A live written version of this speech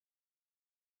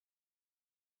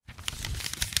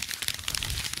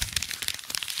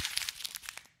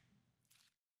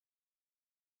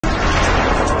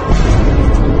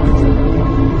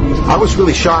I was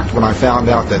really shocked when I found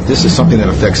out that this is something that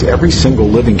affects every single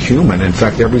living human, in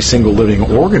fact, every single living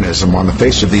organism on the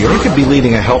face of the earth. You could be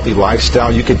leading a healthy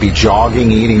lifestyle, you could be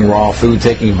jogging, eating raw food,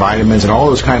 taking vitamins, and all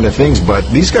those kind of things, but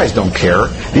these guys don't care.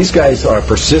 These guys are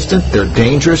persistent, they're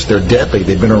dangerous, they're deadly.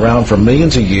 They've been around for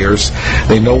millions of years.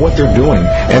 They know what they're doing,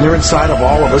 and they're inside of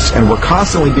all of us, and we're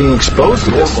constantly being exposed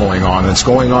to this going on, and it's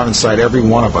going on inside every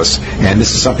one of us, and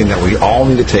this is something that we all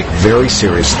need to take very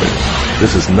seriously.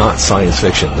 This is not science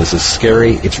fiction. This is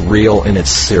scary, it's real, and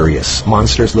it's serious.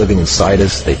 Monsters living inside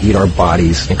us, they eat our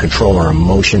bodies and control our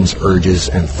emotions, urges,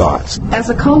 and thoughts.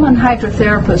 As a colon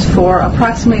hydrotherapist for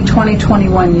approximately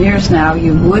 21 years now,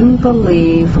 you wouldn't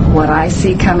believe what I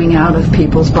see coming out of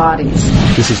people's bodies.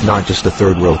 This is not just a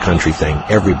third world country thing.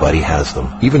 Everybody has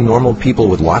them. Even normal people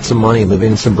with lots of money live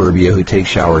in suburbia who take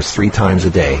showers 3 times a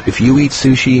day. If you eat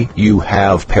sushi, you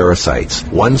have parasites.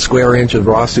 1 square inch of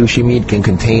raw sushi meat can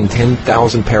contain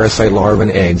 10,000 parasite larvae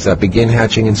and eggs that begin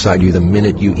hatching inside you the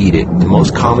minute you eat it. The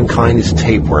most common kind is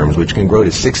tapeworms, which can grow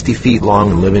to 60 feet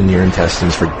long and live in your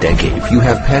intestines for decades. If you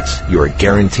have pets, you are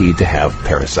guaranteed to have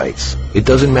parasites. It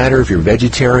doesn't matter if you're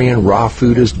vegetarian, raw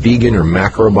foodist, vegan, or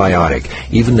macrobiotic.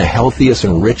 Even the healthiest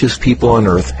and richest people on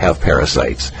earth have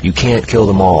parasites. You can't kill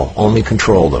them all, only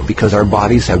control them, because our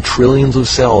bodies have trillions of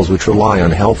cells which rely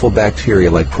on helpful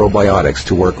bacteria like probiotics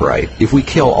to work right. If we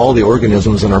kill all the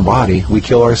organisms in our body, we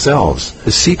kill ourselves.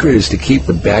 The secret is to keep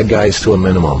the bad guys to a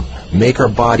minimum. Make our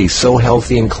bodies so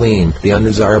healthy and clean, the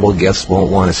undesirable guests won't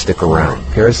want to stick around.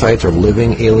 Parasites are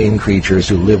living alien creatures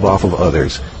who live off of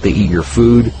others. They eat your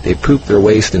food, they poop their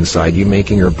waste inside you,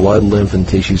 making your blood, lymph, and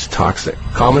tissues toxic.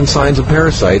 Common signs of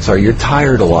parasites are you're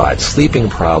tired a lot, sleeping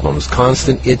problems,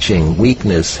 constant itching,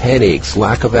 weakness, headaches,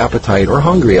 lack of appetite, or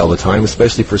hungry all the time,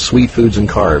 especially for sweet foods and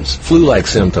carbs. Flu-like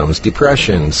symptoms,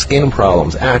 depression, skin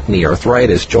problems, acne,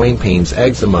 arthritis, joint pains,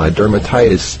 eczema,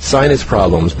 dermatitis, sinus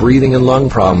problems, breathing and lung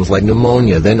problems like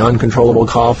pneumonia, then uncontrollable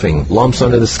coughing, lumps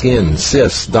under the skin,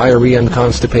 cysts, diarrhea and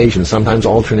constipation, sometimes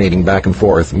alternating back and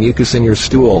forth, mucus in your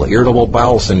stool, irritable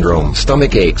bowel syndrome,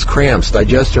 stomach aches, cramps,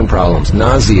 digestion problems,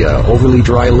 nausea, overly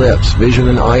dry lips, vision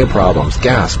and eye problems,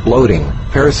 gas, bloating.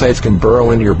 Parasites can burrow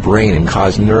into your brain and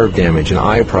cause nerve damage and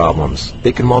eye problems.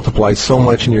 They can multiply so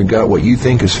much in your gut what you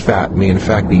think is fat may in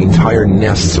fact be entire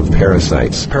nests of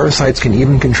parasites. Parasites can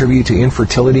even contribute to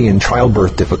infertility and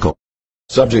childbirth difficulties.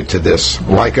 Subject to this,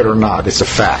 like it or not, it's a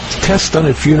fact. Tests done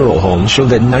at funeral homes show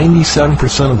that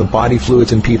 97% of the body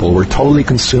fluids in people were totally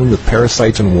consumed with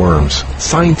parasites and worms.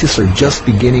 Scientists are just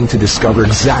beginning to discover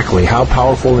exactly how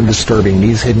powerful and disturbing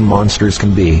these hidden monsters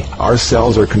can be. Our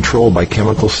cells are controlled by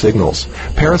chemical signals.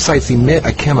 Parasites emit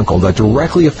a chemical that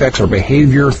directly affects our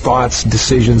behavior, thoughts,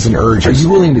 decisions, and urges. Are you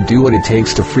willing to do what it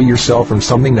takes to free yourself from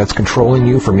something that's controlling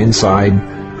you from inside?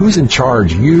 Who's in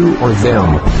charge, you or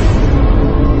them?